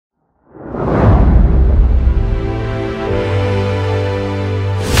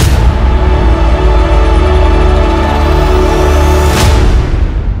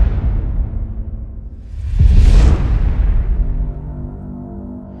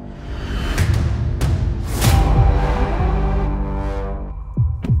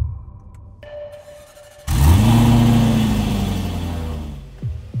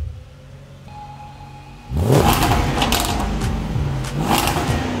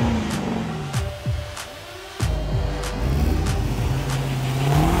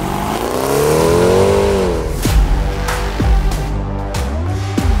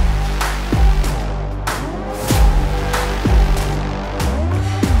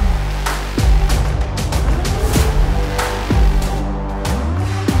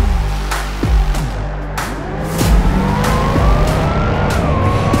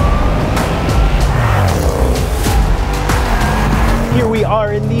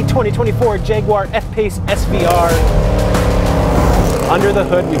the 2024 Jaguar F-Pace SVR. Under the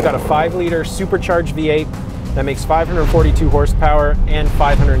hood, we've got a 5-liter supercharged V8 that makes 542 horsepower and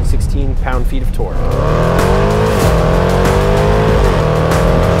 516 pound-feet of torque.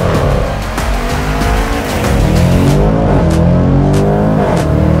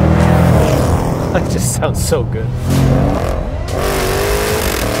 That just sounds so good.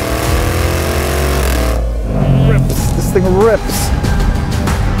 Rips. This thing rips.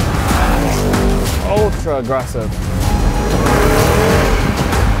 Ultra aggressive.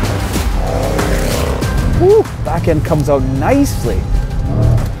 Woo, back end comes out nicely.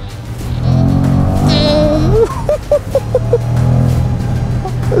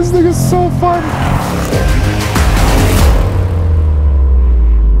 This thing is so fun.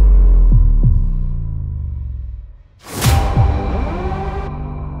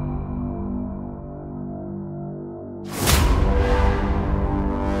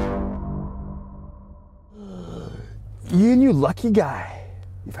 You lucky guy.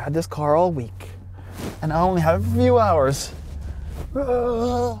 You've had this car all week, and I only have a few hours.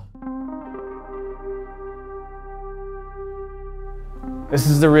 This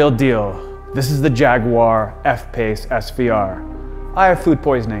is the real deal. This is the Jaguar F-Pace SVR. I have food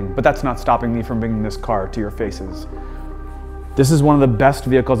poisoning, but that's not stopping me from bringing this car to your faces. This is one of the best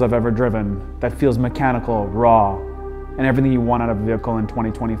vehicles I've ever driven that feels mechanical, raw, and everything you want out of a vehicle in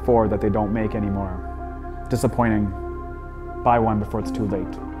 2024 that they don't make anymore. Disappointing. Buy one before it's too late.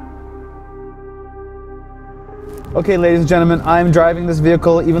 Okay, ladies and gentlemen, I'm driving this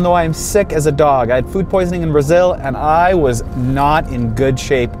vehicle even though I am sick as a dog. I had food poisoning in Brazil and I was not in good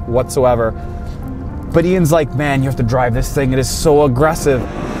shape whatsoever. But Ian's like, man, you have to drive this thing. It is so aggressive.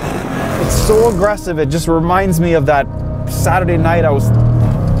 It's so aggressive. It just reminds me of that Saturday night I was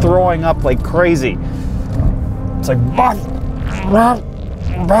throwing up like crazy. It's like,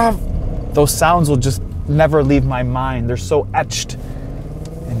 those sounds will just never leave my mind. They're so etched.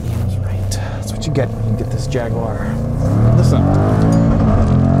 And Ian's right. That's what you get when you get this Jaguar. Listen.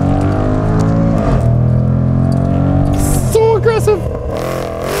 So aggressive.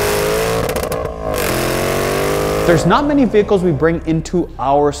 There's not many vehicles we bring into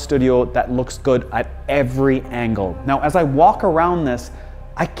our studio that looks good at every angle. Now, as I walk around this,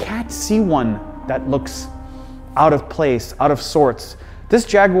 I can't see one that looks out of place, out of sorts. This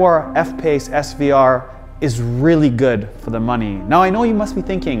Jaguar F-Pace SVR is really good for the money. Now I know you must be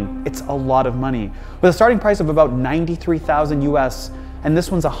thinking, it's a lot of money. With a starting price of about 93,000 US, and this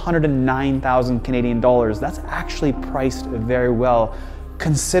one's 109,000 Canadian dollars, that's actually priced very well,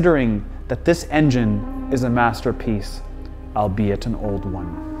 considering that this engine is a masterpiece, albeit an old one.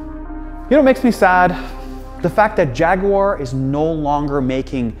 You know what makes me sad? The fact that Jaguar is no longer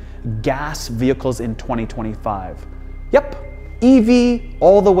making gas vehicles in 2025. Yep. EV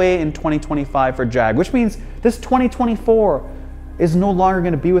all the way in 2025 for Jag, which means this 2024 is no longer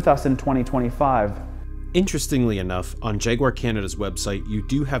going to be with us in 2025. Interestingly enough, on Jaguar Canada's website, you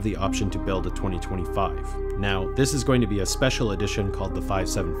do have the option to build a 2025. Now, this is going to be a special edition called the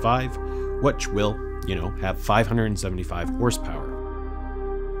 575, which will, have 575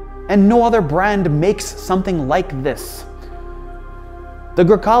 horsepower. And no other brand makes something like this. The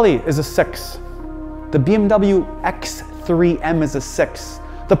Grecale is a 6. The BMW X3M is a 6.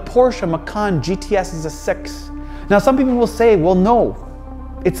 The Porsche Macan GTS is a 6. Now some people will say, well no,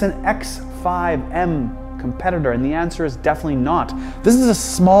 it's an X5M competitor, and the answer is definitely not. This is a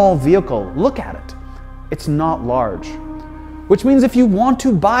small vehicle. Look at it. It's not large. Which means if you want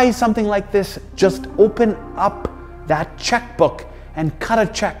to buy something like this, just open up that checkbook and cut a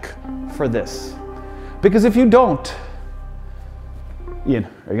check for this. Because if you don't, Ian,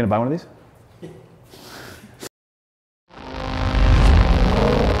 are you gonna buy one of these?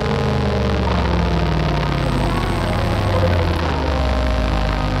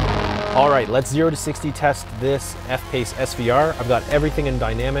 All right, let's 0 to 60 test this F-Pace SVR. I've got everything in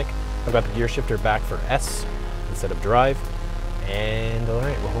dynamic. I've got the gear shifter back for S instead of drive. And all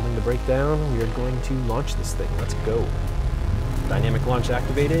right, we're holding the brake down. We are going to launch this thing. Let's go. Dynamic launch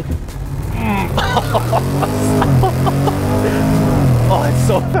activated. Oh, it's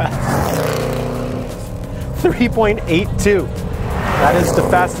so fast. 3.82. That is the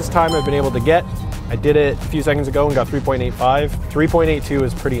fastest time I've been able to get. I did it a few seconds ago and got 3.85. 3.82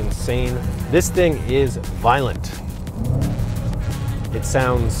 is pretty insane. This thing is violent. It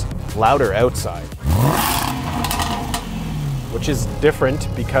sounds louder outside, which is different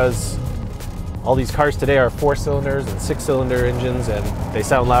because all these cars today are 4-cylinders and 6-cylinder engines, and they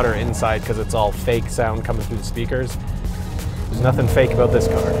sound louder inside because it's all fake sound coming through the speakers. There's nothing fake about this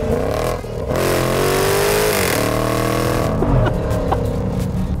car.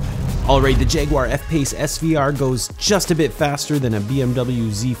 Alright, the Jaguar F-Pace SVR goes just a bit faster than a BMW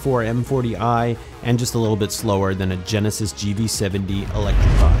Z4 M40i and just a little bit slower than a Genesis GV70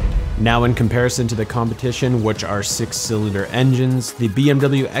 electrified. Now in comparison to the competition, which are 6-cylinder engines, the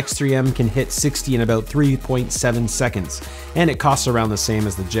BMW X3M can hit 60 in about 3.7 seconds, and it costs around the same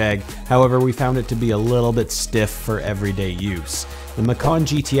as the Jag. However, we found it to be a little bit stiff for everyday use. The Macan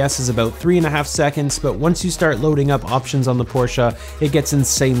GTS is about 3.5 seconds, but once you start loading up options on the Porsche, it gets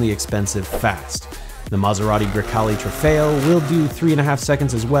insanely expensive fast. The Maserati Grecale Trofeo will do 3.5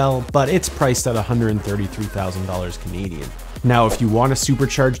 seconds as well, but it's priced at $133,000 Canadian. Now, if you want a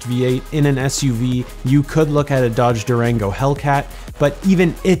supercharged V8 in an SUV, you could look at a Dodge Durango Hellcat, but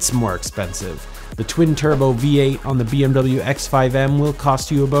even it's more expensive. The twin-turbo V8 on the BMW X5M will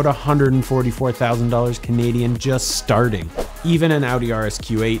cost you about $144,000 Canadian just starting. Even an Audi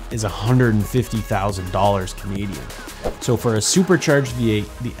RSQ8 is $150,000 Canadian. So for a supercharged V8,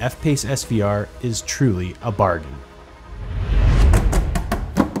 the F-Pace SVR is truly a bargain.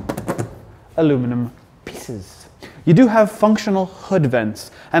 Aluminum pieces. You do have functional hood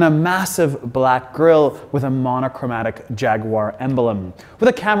vents and a massive black grille with a monochromatic Jaguar emblem, with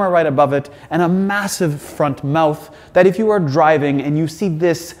a camera right above it and a massive front mouth that if you are driving and you see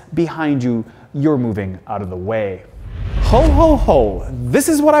this behind you, you're moving out of the way. Ho ho ho, this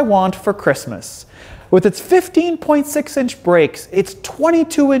is what I want for Christmas. With its 15.6-inch brakes, its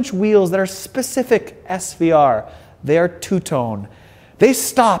 22-inch wheels that are specific SVR, they are two-tone. They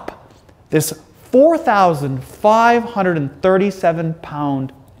stop this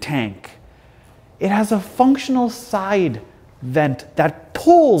 4,537-pound tank. It has a functional side vent that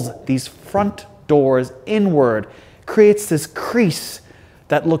pulls these front doors inward, creates this crease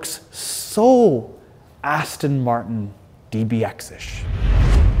that looks so Aston Martin DBX-ish.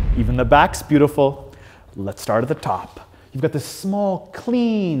 Even the back's beautiful. Let's start at the top. You've got this small,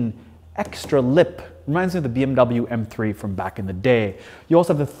 clean, extra lip. Reminds me of the BMW M3 from back in the day. You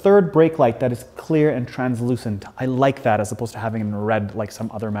also have the third brake light that is clear and translucent. I like that as opposed to having it in red like some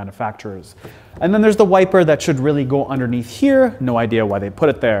other manufacturers. And then there's the wiper that should really go underneath here. No idea why they put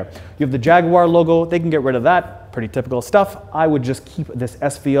it there. You have the Jaguar logo. They can get rid of that. Pretty typical stuff. I would just keep this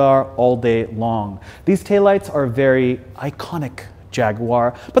SVR all day long. These taillights are very iconic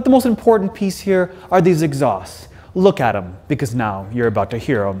Jaguar, but the most important piece here are these exhausts. Look at them, because now you're about to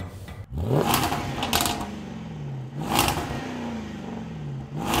hear them.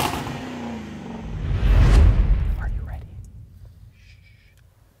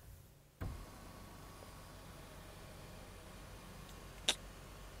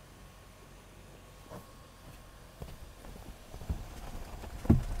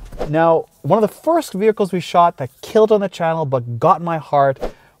 Now, one of the first vehicles we shot that killed on the channel but got my heart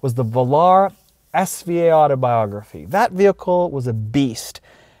was the Velar SVA Autobiography. That vehicle was a beast.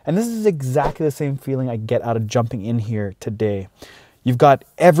 And this is exactly the same feeling I get out of jumping in here today. You've got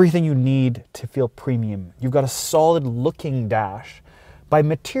everything you need to feel premium. You've got a solid looking dash. By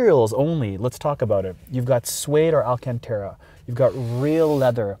materials only, let's talk about it. You've got suede or Alcantara. You've got real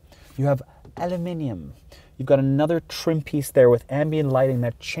leather. You have aluminium. You've got another trim piece there with ambient lighting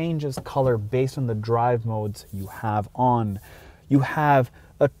that changes color based on the drive modes you have on. You have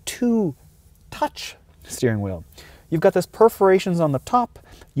a 2-touch steering wheel. You've got this perforations on the top.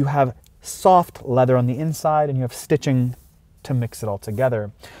 You have soft leather on the inside, and you have stitching to mix it all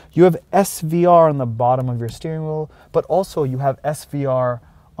together. You have SVR on the bottom of your steering wheel, but also you have SVR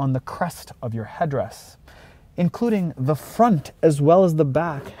on the crest of your headrest. Including the front as well as the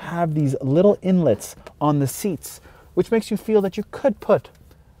back have these little inlets on the seats, which makes you feel that you could put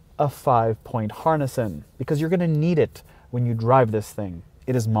a 5-point harness in, because you're going to need it when you drive this thing.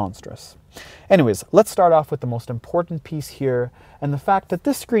 It is monstrous. Anyways, let's start off with the most important piece here, and the fact that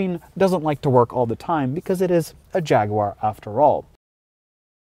this screen doesn't like to work all the time because it is a Jaguar after all.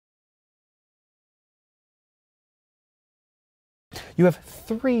 You have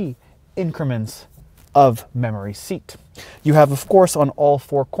 3 increments of memory seat. You have, of course, on all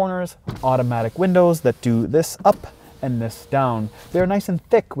 4 corners, automatic windows that do this up and this down. They're nice and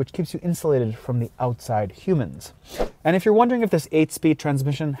thick, which keeps you insulated from the outside humans. And if you're wondering if this 8-speed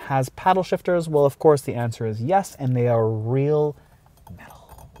transmission has paddle shifters, well, of course, the answer is yes, and they are real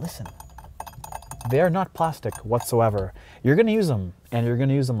metal. Listen, they are not plastic whatsoever. You're gonna use them, and you're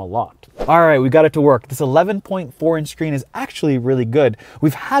gonna use them a lot. All right, we got it to work. This 11.4-inch screen is actually really good.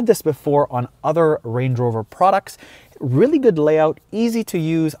 We've had this before on other Range Rover products. Really good layout, easy to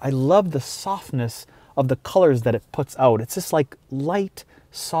use. I love the softness of the colors that it puts out. It's just like light,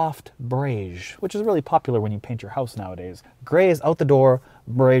 soft beige, which is really popular when you paint your house nowadays. Gray is out the door,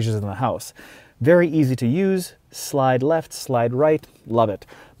 beige is in the house. Very easy to use. Slide left, slide right, love it.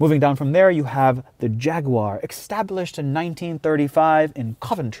 Moving down from there, you have the Jaguar, established in 1935 in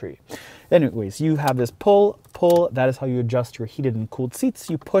Coventry. Anyways, you have this pull, that is how you adjust your heated and cooled seats.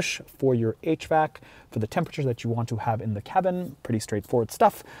 You push for your HVAC, for the temperature that you want to have in the cabin. Pretty straightforward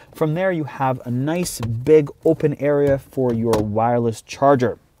stuff. From there, you have a nice big open area for your wireless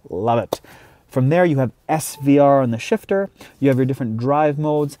charger. Love it. From there, you have SVR on the shifter, you have your different drive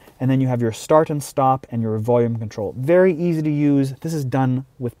modes, and then you have your start and stop and your volume control. Very easy to use. This is done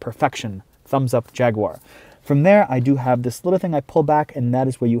with perfection. Thumbs up, Jaguar. From there, I do have this little thing I pull back, and that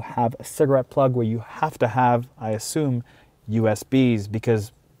is where you have a cigarette plug where you have to have, I assume, USBs,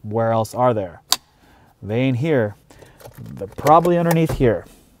 because where else are there? They ain't here. They're probably underneath here.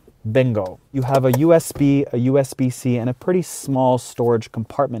 Bingo. You have a USB, a USB-C, and a pretty small storage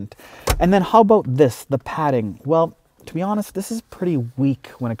compartment. And then how about this, the padding? Well, to be honest, this is pretty weak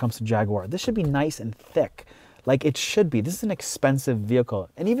when it comes to Jaguar. This should be nice and thick, like it should be. This is an expensive vehicle.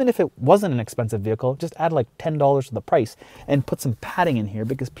 And even if it wasn't an expensive vehicle, just add like $10 to the price and put some padding in here,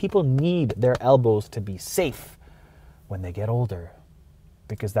 because people need their elbows to be safe when they get older,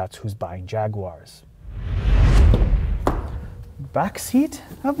 because that's who's buying Jaguars. Back seat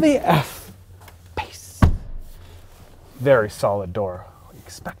of the F-Pace. Very solid door. What do you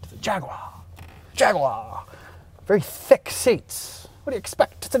expect? It's a Jaguar. Jaguar. Very thick seats. What do you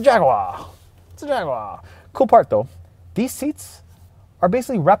expect? It's a Jaguar. It's a Jaguar. Cool part though, these seats are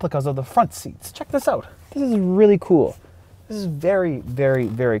basically replicas of the front seats. Check this out. This is really cool. This is very, very,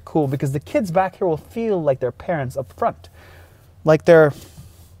 very cool, because the kids back here will feel like their parents up front. Like they're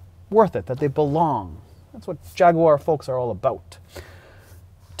worth it, that they belong. That's what Jaguar folks are all about.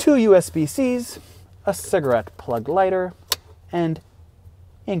 2 USB-Cs, a cigarette plug lighter, and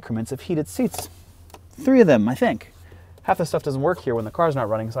increments of heated seats. 3 of them, I think. Half the stuff doesn't work here when the car's not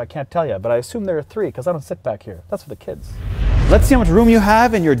running, so I can't tell you, but I assume there are 3 because I don't sit back here. That's for the kids. Let's see how much room you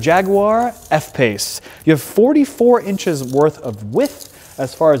have in your Jaguar F-Pace. You have 44 inches worth of width.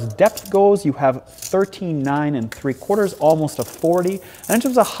 As far as depth goes, you have 13.9 3/4, almost a 40. And in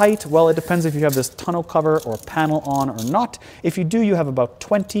terms of height, well, it depends if you have this tonneau cover or panel on or not. If you do, you have about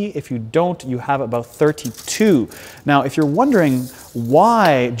 20. If you don't, you have about 32. Now, if you're wondering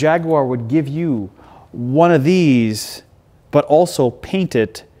why Jaguar would give you one of these, but also paint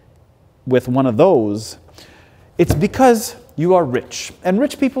it with one of those, it's because you are rich. And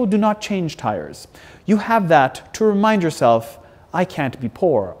rich people do not change tires. You have that to remind yourself, I can't be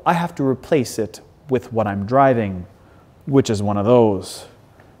poor. I have to replace it with what I'm driving, which is one of those.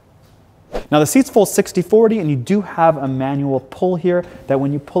 Now the seats fold 60/40, and you do have a manual pull here that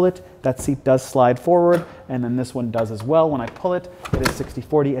when you pull it, that seat does slide forward, and then this one does as well. When I pull it, it is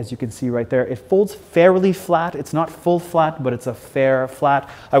 60/40, as you can see right there. It folds fairly flat. It's not full flat, but it's a fair flat.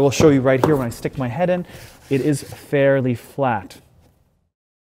 I will show you right here when I stick my head in. It is fairly flat.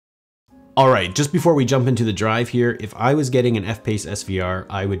 All right, just before we jump into the drive here, if I was getting an F-Pace SVR,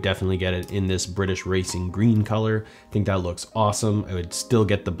 I would definitely get it in this British Racing green color. I think that looks awesome. I would still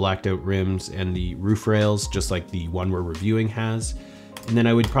get the blacked out rims and the roof rails, just like the one we're reviewing has. And then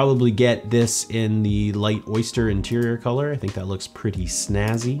I would probably get this in the light oyster interior color. I think that looks pretty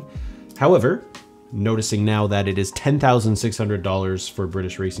snazzy. However, noticing now that it is $10,600 for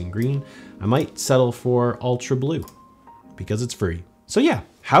British Racing green, I might settle for ultra blue because it's free. So yeah,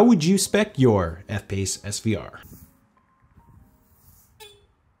 how would you spec your F-Pace SVR?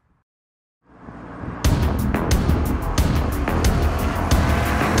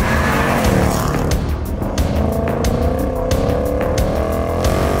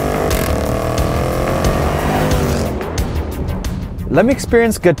 Let me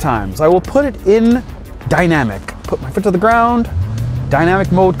experience good times. I will put it in dynamic. Put my foot to the ground,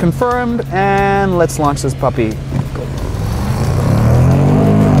 dynamic mode confirmed, and let's launch this puppy. Go.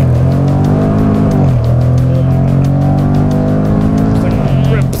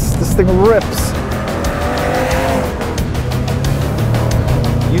 This thing rips.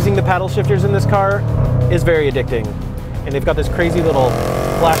 Using the paddle shifters in this car is very addicting. And they've got this crazy little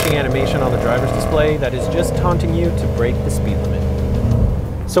flashing animation on the driver's display that is just taunting you to break the speed limit.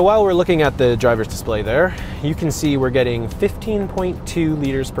 So while we're looking at the driver's display there, you can see we're getting 15.2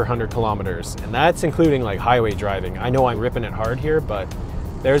 liters per 100 kilometers. And that's including like highway driving. I know I'm ripping it hard here, but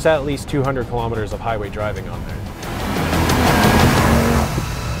there's at least 200 kilometers of highway driving on there.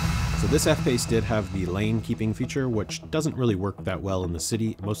 So this F-Pace did have the lane keeping feature, which doesn't really work that well in the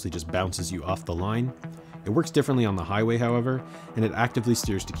city. It mostly just bounces you off the line. It works differently on the highway, however, and it actively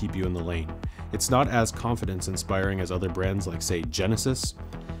steers to keep you in the lane. It's not as confidence-inspiring as other brands like, say, Genesis,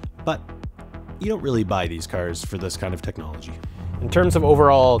 but you don't really buy these cars for this kind of technology. In terms of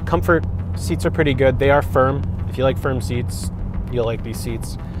overall comfort, seats are pretty good. They are firm. If you like firm seats, you'll like these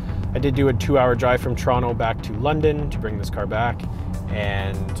seats. I did do a 2-hour drive from Toronto back to London to bring this car back,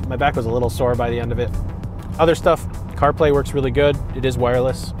 and my back was a little sore by the end of it. Other stuff, CarPlay works really good. It is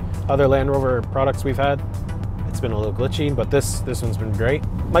wireless. Other Land Rover products we've had, it's been a little glitchy, but this one's been great.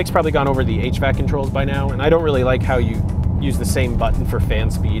 Mike's probably gone over the HVAC controls by now, and I don't really like how you use the same button for fan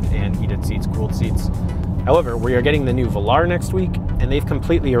speed and heated seats, cooled seats. However, we are getting the new Velar next week, and they've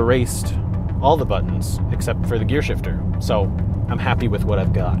completely erased all the buttons except for the gear shifter. So I'm happy with what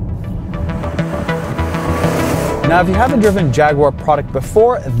I've got. Now, if you haven't driven Jaguar product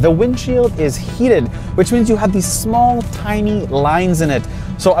before, the windshield is heated, which means you have these small, tiny lines in it.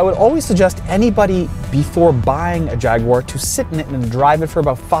 So I would always suggest anybody before buying a Jaguar to sit in it and drive it for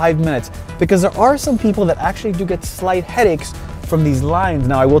about 5 minutes, because there are some people that actually do get slight headaches from these lines.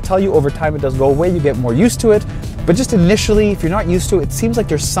 Now, I will tell you, over time it does go away, you get more used to it, but just initially, if you're not used to it, it seems like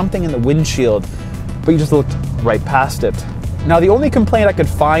there's something in the windshield, but you just looked right past it. Now, the only complaint I could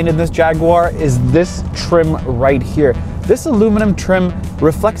find in this Jaguar is this trim right here. This aluminum trim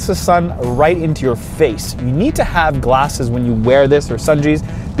reflects the sun right into your face. You need to have glasses when you wear this, or sundries,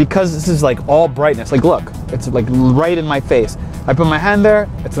 because this is like all brightness. Like, look, it's like right in my face. I put my hand there,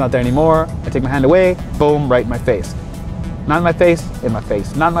 it's not there anymore. I take my hand away, boom, right in my face. Not in my face, in my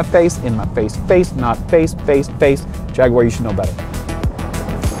face. Not in my face, in my face. Face, not face, face, face. Jaguar, you should know better.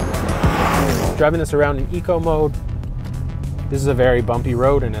 Driving this around in eco mode, this is a very bumpy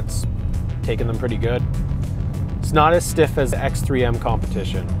road and it's taking them pretty good. It's not as stiff as the X3M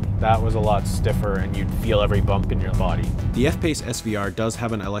competition. That was a lot stiffer and you'd feel every bump in your body. The F-Pace SVR does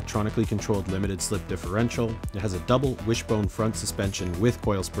have an electronically controlled limited slip differential. It has a double wishbone front suspension with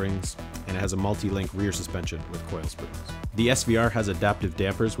coil springs, and it has a multi-link rear suspension with coil springs. The SVR has adaptive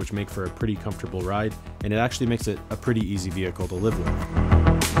dampers, which make for a pretty comfortable ride, and it actually makes it a pretty easy vehicle to live with.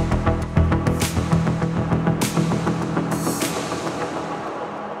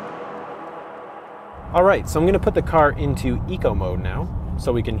 All right, so I'm gonna put the car into eco mode now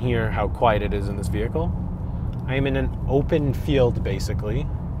so we can hear how quiet it is in this vehicle. I am in an open field, basically.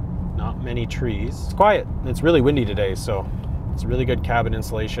 Not many trees. It's quiet. It's really windy today, so it's really good cabin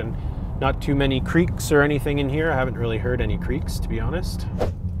insulation. Not too many creaks or anything in here. I haven't really heard any creaks, to be honest.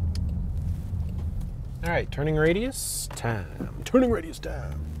 All right, turning radius time. Turning radius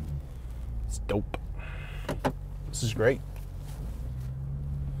time. It's dope. This is great.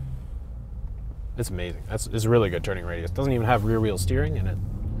 It's amazing. It's a really good turning radius. Doesn't even have rear wheel steering, and it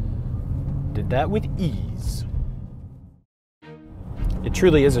did that with ease. It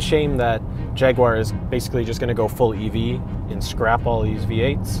truly is a shame that Jaguar is basically just going to go full EV and scrap all these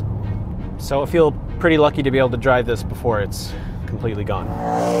V8s. So I feel pretty lucky to be able to drive this before it's completely gone.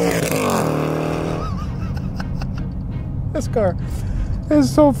 This car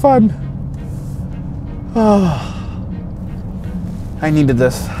is so fun. Oh, I needed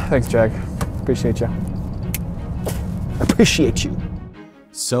this. Thanks, Jag. Appreciate you. Appreciate you.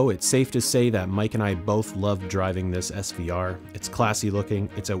 So it's safe to say that Mike and I both loved driving this SVR. It's classy looking,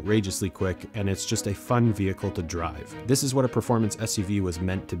 it's outrageously quick, and it's just a fun vehicle to drive. This is what a performance SUV was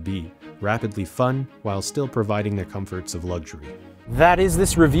meant to be. Rapidly fun, while still providing the comforts of luxury. That is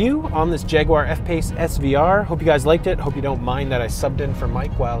this review on this Jaguar F-Pace SVR. Hope you guys liked it. Hope you don't mind that I subbed in for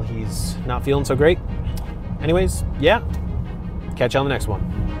Mike while he's not feeling so great. Anyways, yeah. Catch you on the next one.